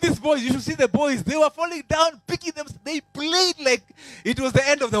supporting these boys. You should see the boys. They were falling down, picking them. They played like it was the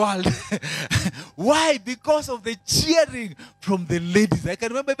end of the world. Why? Because of the cheering from the ladies. I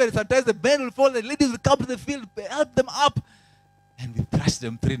can remember sometimes the men will fall, the ladies will come to the field, help them up. And we thrashed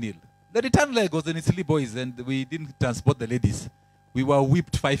them 3-0. The return leg was the silly boys, and we didn't transport the ladies. We were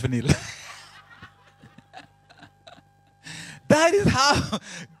whipped 5-0. That is how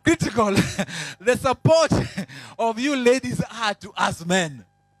critical the support of you ladies are to us men.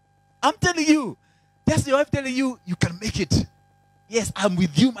 I'm telling you, that's your wife telling you, you can make it. Yes, I'm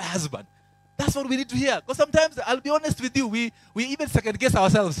with you, my husband. That's what we need to hear. Because sometimes, I'll be honest with you, we even second guess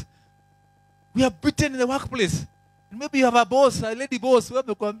ourselves. We are beaten in the workplace. And maybe you have a boss, a lady boss, who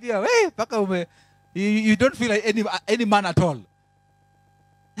hey, you don't feel like any man at all.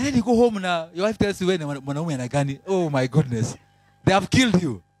 And then you go home now, your wife tells you, oh my goodness, they have killed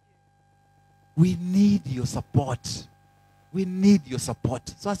you. We need your support. We need your support.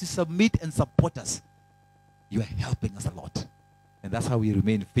 So as you submit and support us, you are helping us a lot. And that's how we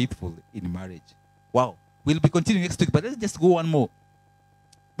remain faithful in marriage. Wow. We'll be continuing next week, but let's just go one more.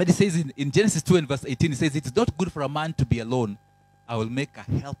 But it says in Genesis 2 and verse 18, it says, it's not good for a man to be alone. I will make a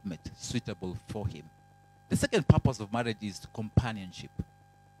helpmate suitable for him. The second purpose of marriage is companionship.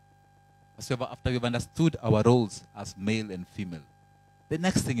 After we've understood our roles as male and female, the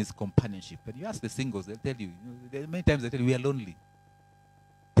next thing is companionship. And you ask the singles, they'll tell you, many times they tell you, we are lonely.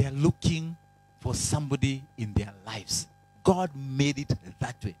 They are looking for somebody in their lives. God made it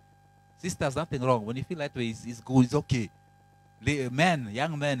that way. Sisters, nothing wrong. When you feel that way, it's good, it's okay. Men,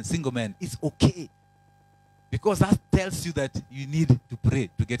 young men, single men, it's okay. Because that tells you that you need to pray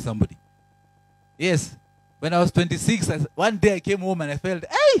to get somebody. Yes, when I was 26, one day I came home and I felt,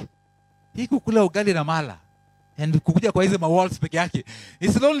 hey, hii kukula ugali na mala. And kukuja kwa hizi walls peke yake.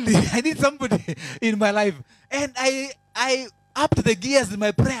 It's lonely. I need somebody in my life. And I upped the gears in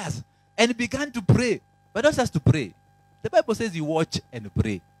my prayers and began to pray. But not just to pray, The Bible says you watch and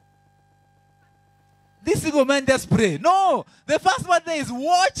pray. This single man just pray. No, the first one there is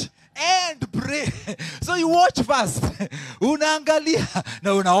watch and pray. So you watch first. Unaangalia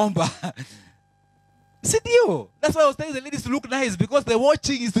na unaomba. Sidio. That's why I was telling the ladies to look nice, because the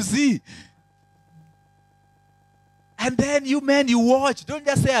watching is to see. And then you men, you watch. Don't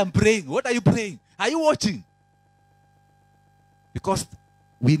just say I'm praying. What are you praying? Are you watching? Because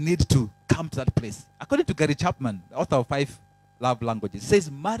we need to come to that place. According to Gary Chapman, the author of 5 Love Languages,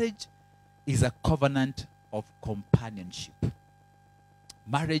 says marriage is a covenant of companionship.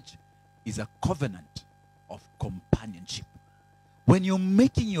 Marriage is a covenant of companionship. When you're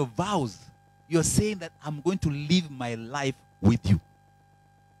making your vows, you're saying that I'm going to live my life with you.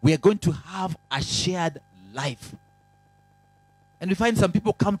 We are going to have a shared life. And we find some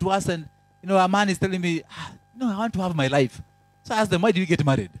people come to us and, a man is telling me, I want to have my life. So I ask them, why did you get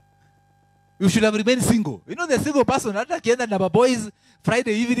married? You should have remained single. The single person, boys,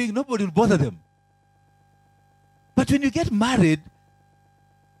 Friday evening, nobody will bother them. But when you get married,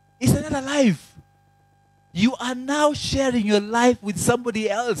 it's another life. You are now sharing your life with somebody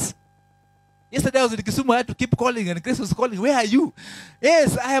else. Yesterday I was in Kisumu, I had to keep calling, and Grace was calling, where are you?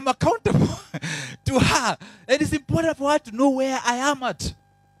 Yes, I am accountable to her. And it's important for her to know where I am at,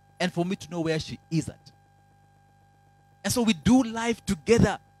 and for me to know where she is at. And so we do life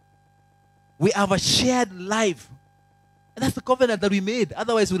together. We have a shared life. And that's the covenant that we made.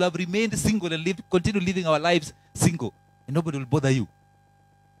 Otherwise, we'll have remained single and continue living our lives single. And nobody will bother you.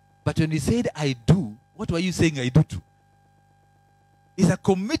 But when we said, I do, what were you saying I do to? It's a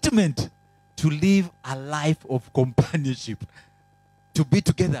commitment to live a life of companionship. To be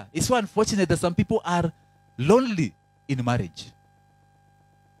together. It's so unfortunate that some people are lonely in marriage.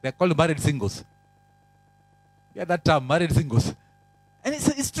 They're called married singles. Yeah, that term, married singles. And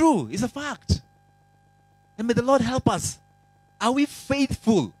it's true. It's a fact. And may the Lord help us. Are we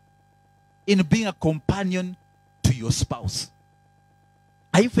faithful in being a companion to your spouse?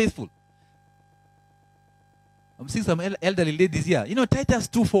 Are you faithful? I'm seeing some elderly ladies here. Titus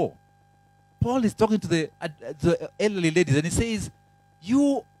 2:4. Paul is talking to the elderly ladies, and he says,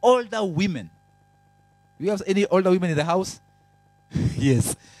 you older women. Do you have any older women in the house?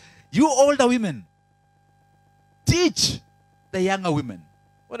 Yes. You older women, teach the younger women.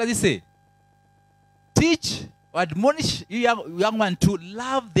 What does he say? Teach or admonish you young ones to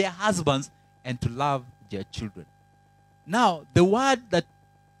love their husbands and to love their children. Now, the word that,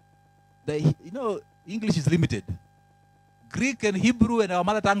 English is limited. Greek and Hebrew and our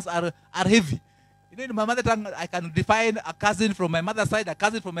mother tongues are heavy. In my mother tongue, I can define a cousin from my mother's side, a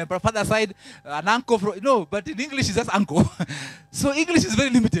cousin from my father's side, an uncle from, but in English it's just uncle. So English is very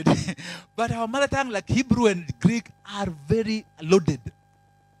limited. But our mother tongue, like Hebrew and Greek, are very loaded.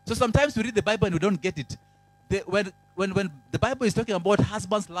 So sometimes we read the Bible and we don't get it. When the Bible is talking about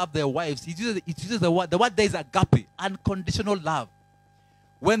husbands love their wives, it uses the word there is agape, unconditional love.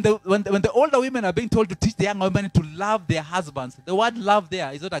 When the older women are being told to teach the younger women to love their husbands, the word love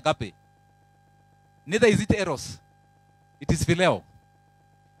there is not agape. Neither is it eros. It is phileo.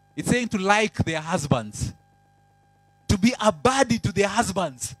 It's saying to like their husbands. To be a buddy to their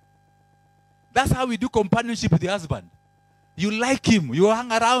husbands. That's how we do companionship with the husband. You like him. You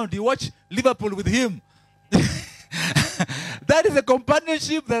hang around. You watch Liverpool with him. That is a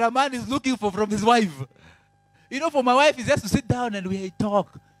companionship that a man is looking for from his wife. For my wife, it's just to sit down and we talk.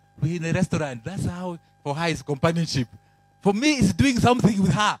 We're in a restaurant. That's how, for her, it's companionship. For me, it's doing something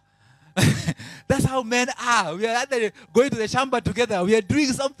with her. That's how men are. We are either going to the shamba together. We are doing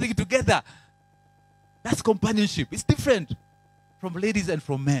something together. That's companionship. It's different from ladies and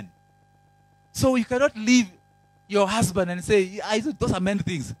from men. So you cannot leave your husband and say, those are men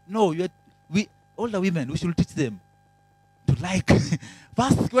things. No, we older women, we should teach them to like.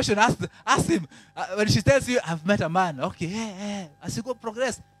 First question, ask him. When she tells you, I've met a man. Okay, yeah. As you go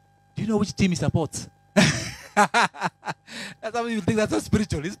progress, do you know which team he supports? That's how you think that's so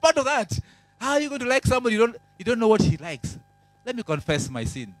spiritual. It's part of that. How are you going to like somebody you don't know what he likes? Let me confess my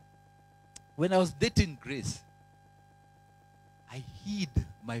sin. When I was dating Grace, I hid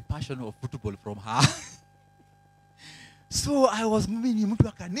my passion of football from her. So I was moving mtu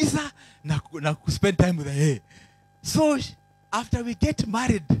wa kanisa na spend time with her. So after we get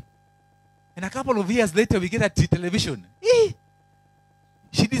married, and a couple of years later we get a television.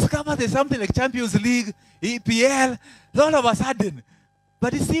 She discovered there's something like Champions League, EPL, all of a sudden.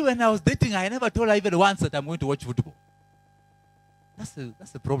 But you see, when I was dating her, I never told her even once that I'm going to watch football. That's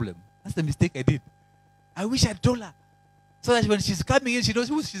the problem. That's the mistake I did. I wish I'd told her. So that when she's coming in, she knows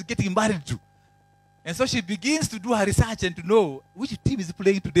who she's getting married to. And so she begins to do her research and to know which team is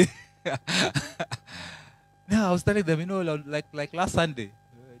playing today. No, I was telling them, like last Sunday,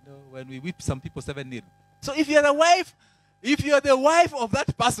 when we whipped some people 7-0. So if you're the wife of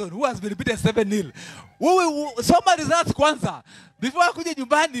that person who has been beaten 7-0, soma results kwanza. Before akuje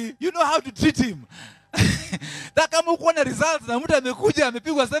nyumbani, you know how to treat him. That kama uko na results na mtu amekuja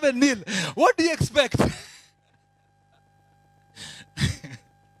amepigwa 7-0, what do you expect?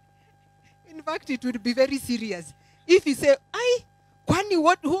 In fact, it would be very serious if you say, Kwani,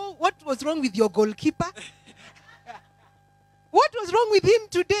 what was wrong with your goalkeeper? What was wrong with him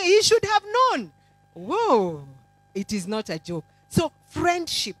today? He should have known. Whoa, it is not a joke. So,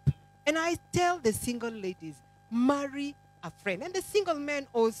 friendship. And I tell the single ladies, marry a friend. And the single men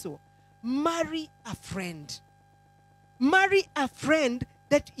also, marry a friend. Marry a friend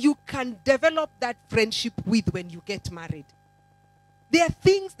that you can develop that friendship with when you get married. There are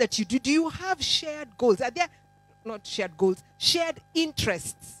things that you do. Do you have shared goals? Are there, not shared goals, shared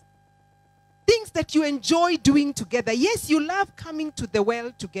interests? Things that you enjoy doing together. Yes, you love coming to the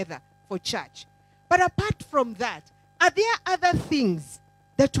well together for church. But apart from that, are there other things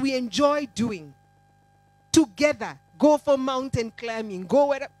that we enjoy doing together? Go for mountain climbing, go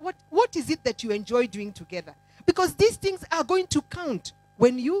where, what is it that you enjoy doing together? Because these things are going to count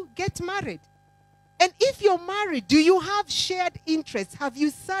when you get married. And if you're married, do you have shared interests? Have you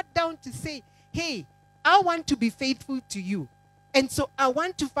sat down to say, hey, I want to be faithful to you. And so I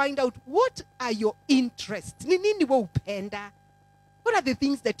want to find out, what are your interests? What are the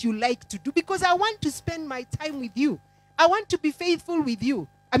things that you like to do? Because I want to spend my time with you. I want to be faithful with you.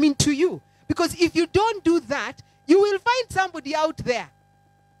 To you. Because if you don't do that, you will find somebody out there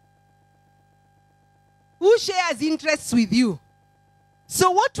who shares interests with you.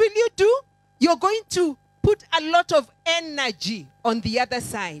 So what will you do? You're going to put a lot of energy on the other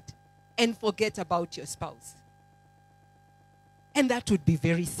side and forget about your spouse. And that would be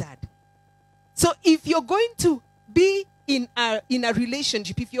very sad. So if you're going to be in a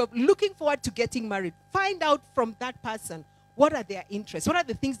relationship, if you're looking forward to getting married, find out from that person, what are their interests? What are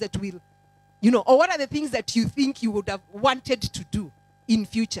the things that will, or what are the things that you think you would have wanted to do in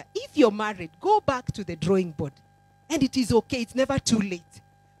future? If you're married, go back to the drawing board. And it is okay. It's never too late.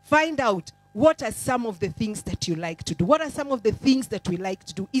 Find out, what are some of the things that you like to do? What are some of the things that we like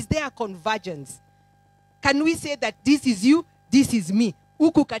to do? Is there a convergence? Can we say that this is you, this is me?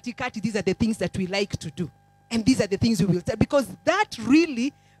 Uku katikati, these are the things that we like to do. And these are the things we will say. Because that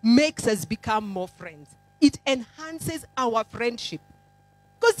really makes us become more friends. It enhances our friendship.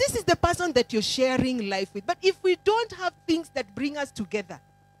 Because this is the person that you're sharing life with. But if we don't have things that bring us together,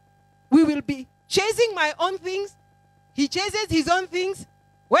 we will be chasing my own things. He chases his own things.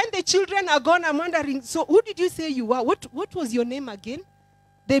 When the children are gone, I'm wondering, so who did you say you are? What was your name again?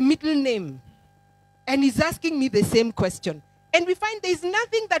 The middle name. And he's asking me the same question. And we find there's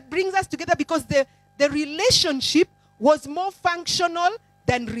nothing that brings us together because the relationship was more functional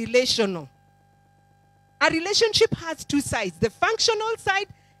than relational. A relationship has two sides, the functional side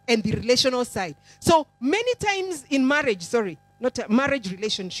and the relational side. So many times in marriage, not a marriage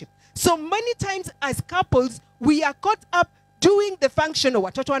relationship. So many times as couples, we are caught up doing the functional.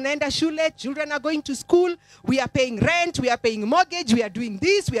 Watoto wanaenda shule, children are going to school, we are paying rent, we are paying mortgage, we are doing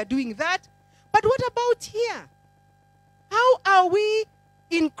this, we are doing that. But what about here? How are we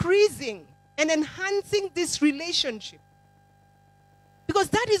increasing and enhancing this relationship? Because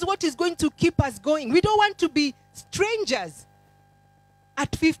that is what is going to keep us going. We don't want to be strangers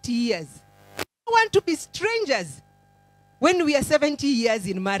at 50 years. We don't want to be strangers when we are 70 years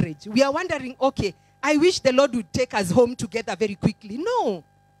in marriage. We are wondering, okay, I wish the Lord would take us home together very quickly. No.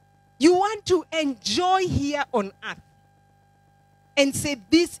 You want to enjoy here on earth and say,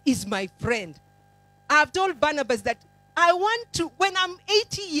 this is my friend. I've told Barnabas that I want to, when I'm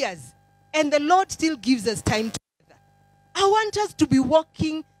 80 years and the Lord still gives us time together, I want us to be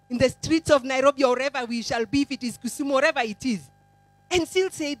walking in the streets of Nairobi or wherever we shall be, if it is Kisumu, wherever it is, and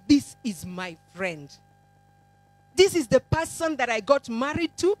still say, this is my friend. This is the person that I got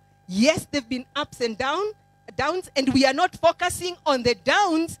married to. Yes, there have been ups and downs, and we are not focusing on the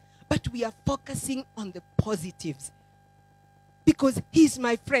downs, but we are focusing on the positives. Because he's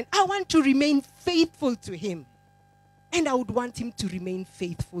my friend. I want to remain faithful to him. And I would want him to remain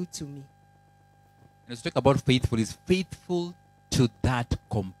faithful to me. Let's talk about faithful. Is faithful to that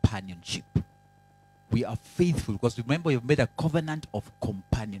companionship. We are faithful because remember, you've made a covenant of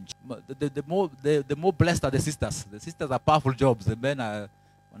companionship. The more blessed are the sisters. The sisters are powerful jobs. The men are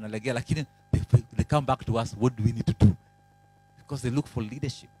they come back to us. What do we need to do? Because they look for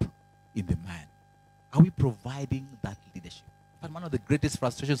leadership in the man. Are we providing that leadership? And one of the greatest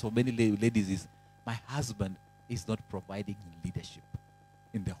frustrations for many ladies is, my husband is not providing leadership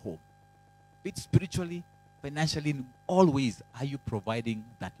in the home. Be it spiritually, financially, in all ways, are you providing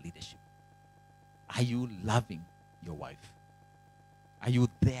that leadership? Are you loving your wife? Are you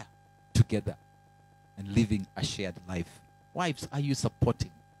there together and living a shared life? Wives, are you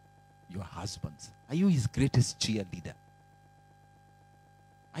supporting your husbands? Are you his greatest cheerleader?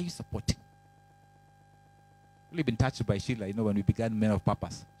 Are you supporting? I've been touched by Sheila, when we began Men of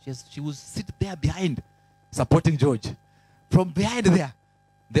Purpose. She would sit there behind, supporting George. From behind there,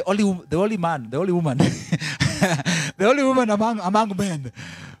 the only woman, the only woman among men.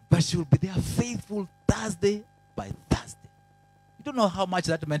 But she will be there faithful Thursday by Thursday. You don't know how much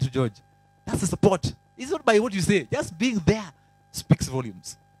that meant to George. That's the support. It's not by what you say. Just being there speaks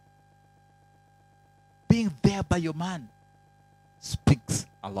volumes. Being there by your man speaks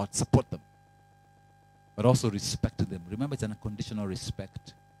a lot. Support them. But also respect them. Remember, it's an unconditional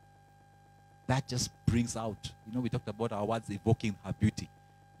respect. That just brings out, we talked about our words evoking her beauty.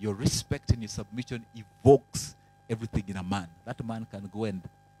 Your respect and your submission evokes everything in a man. That man can go and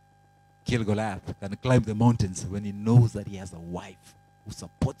kill Goliath, can climb the mountains when he knows that he has a wife who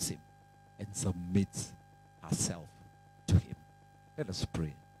supports him and submits herself to him. Let us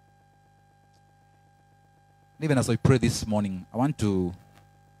pray. Even as I pray this morning, I want to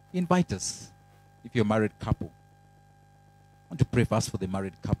invite us, if you're a married couple, I want to pray first for the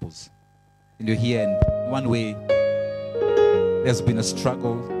married couples. And you're here, and one way there's been a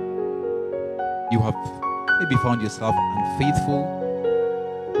struggle. You have maybe found yourself unfaithful,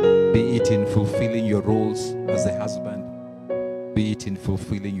 be it in fulfilling your roles as a husband, be it in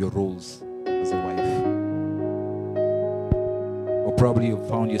fulfilling your roles as a wife. Or probably you've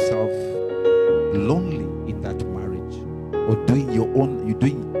found yourself lonely in that marriage, or doing your own, you're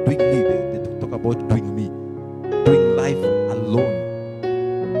doing me. They talk about doing me, doing life alone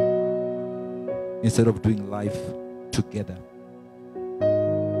instead of doing life together.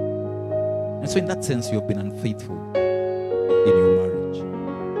 And so in that sense, you've been unfaithful in your marriage.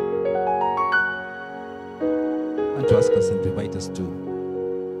 And to ask us and to invite us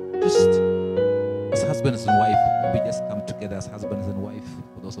to just, as husbands and wife, maybe just come together as husbands and wife,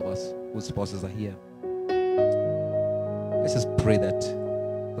 for those of us whose spouses are here. Let's just pray that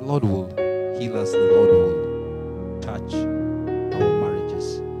the Lord will heal us, the Lord will touch our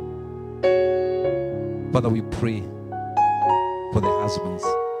marriages. Father, we pray for the husbands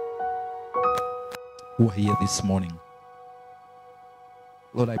who are here this morning.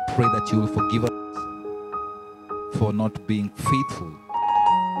 Lord, I pray that you will forgive us for not being faithful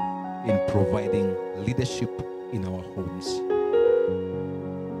in providing leadership in our homes.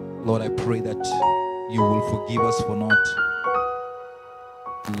 Lord, I pray that you will forgive us for not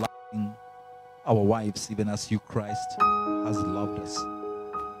loving our wives even as you, Christ, has loved us,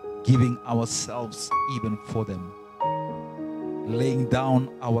 giving ourselves even for them, laying down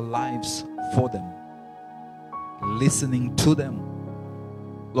our lives for them, listening to them,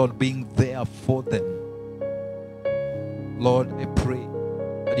 Lord, being there for them. Lord, I pray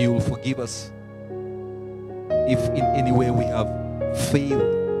that you will forgive us if in any way we have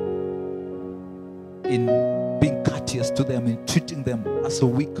failed in being courteous to them, in treating them as a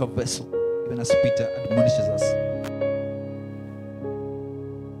weaker vessel, even as Peter admonishes us.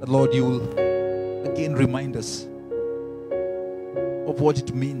 That, Lord, you will again remind us of what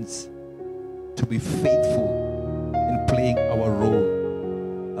it means to be faithful in playing our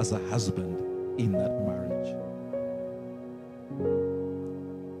role as a husband in that marriage.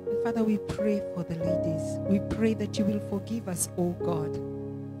 And Father, we pray for the ladies. We pray that you will forgive us, oh God,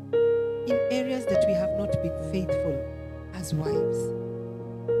 in areas that we have not been faithful as wives.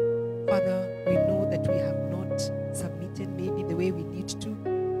 Father, we know that we have not submitted maybe the way we need to.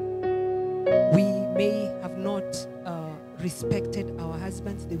 We may have not respected our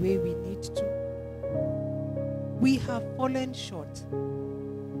husbands the way we need to. We have fallen short,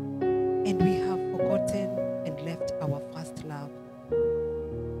 and we have forgotten and left our first love.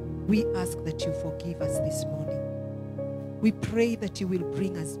 We ask that you forgive us this morning. We pray that you will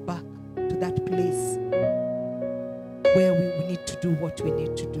bring us back to that place where we need to do what we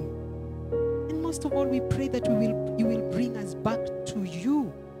need to do. And most of all, we pray that you will bring us back to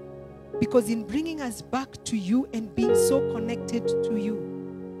you. Because in bringing us back to you and being so connected to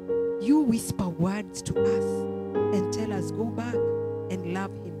you, you whisper words to us and tell us, go back and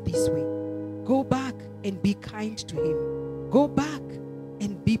love him this way. Go back and be kind to him. Go back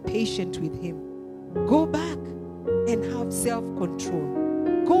and be patient with him. Go back and have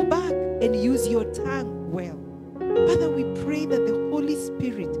self-control. Go back and use your tongue well. Father, we pray that the Holy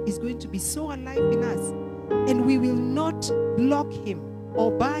Spirit is going to be so alive in us, and we will not block him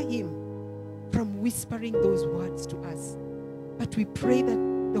or bar him from whispering those words to us. But we pray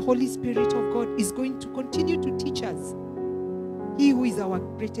that the Holy Spirit of God is going to continue to teach us. He who is our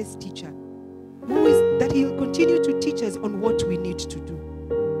greatest teacher, that He'll continue to teach us on what we need to do.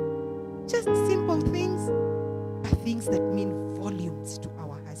 Just simple things, but things that mean volumes to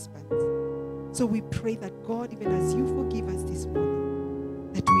our husbands. So we pray that God, even as you forgive us this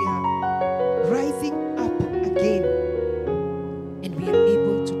morning, that we are rising up again and we are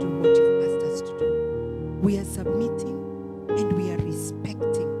able to do what you've asked us to do. We are submitting and we are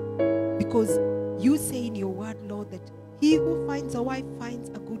respecting, because you say in your word, Lord, that he who finds a wife finds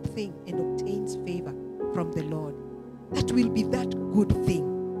a good thing and obtains favor from the Lord. That will be that good thing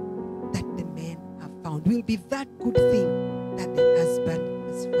that the men have found, will be that good thing that the husband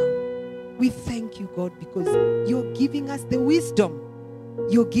has found. We thank you, God, because you're giving us the wisdom,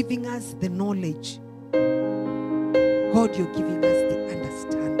 you're giving us the knowledge. God, you're giving us the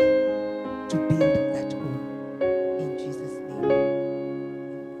understanding to build that home. In Jesus' name.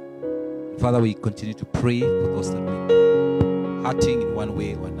 Father, we continue to pray for those that may be hurting in one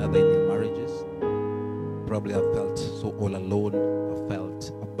way or another in their marriages. Probably have felt so all alone, have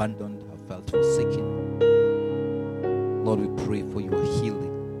felt abandoned, have felt forsaken. Lord, we pray for your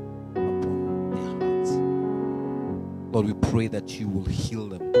healing upon their hearts. Lord, we pray that you will heal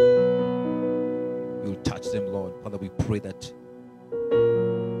them. You will touch them, Lord. Father, we pray that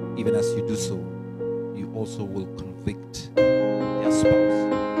even as you do so, you also will convict their spouse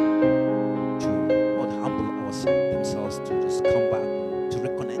to not humble themselves, to just come back, to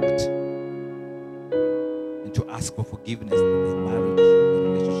reconnect, and to ask for forgiveness, that their marriage, the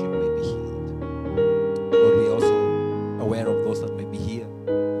relationship may be healed. Lord, we are also aware of those that may be here,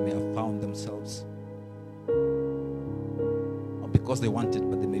 that may have found themselves, not because they wanted,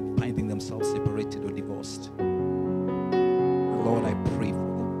 but they may be finding themselves separated or divorced. Lord, I pray for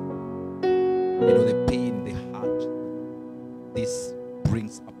them. You know the pain, the hurt this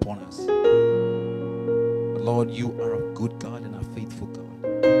brings upon us. But Lord, you are a good God and a faithful God.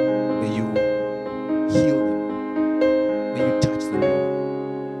 May you heal them. May you touch them,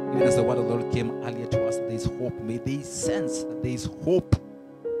 Lord. Even as the word of the Lord came earlier to us, that there is hope. May they sense that there is hope.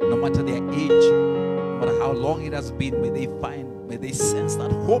 No matter their age, no matter how long it has been, may they sense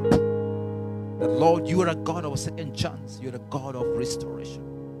that hope. That Lord, you are a God of a second chance. You are a God of restoration.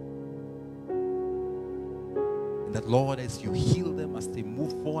 And that Lord, as you heal them, as they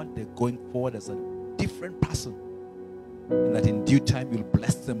move forward, they're going forward as a different person. And that in due time you'll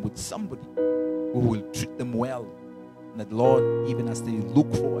bless them with somebody who will treat them well. And that Lord, even as they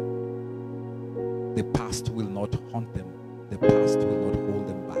look forward, the past will not haunt them. The past will not hold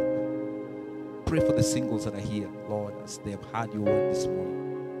them back. Pray for the singles that are here, Lord, as they have heard your word this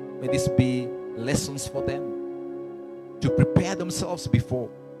morning. May this be lessons for them to prepare themselves before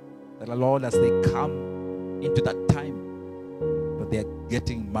that, Lord, as they come into that time that they are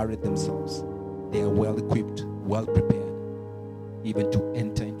getting married themselves, they are well equipped, well prepared, even to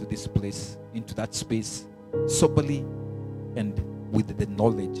enter into this place, into that space soberly and with the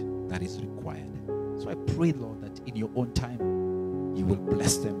knowledge that is required. So I pray, Lord, that in your own time you will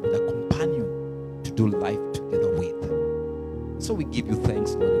bless them with a companion to do life together with. So we give you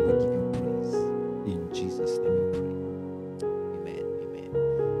thanks, Lord, and we give you praise. In Jesus' name we pray. Amen.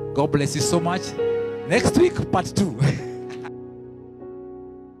 Amen. God bless you so much. Next week, part 2.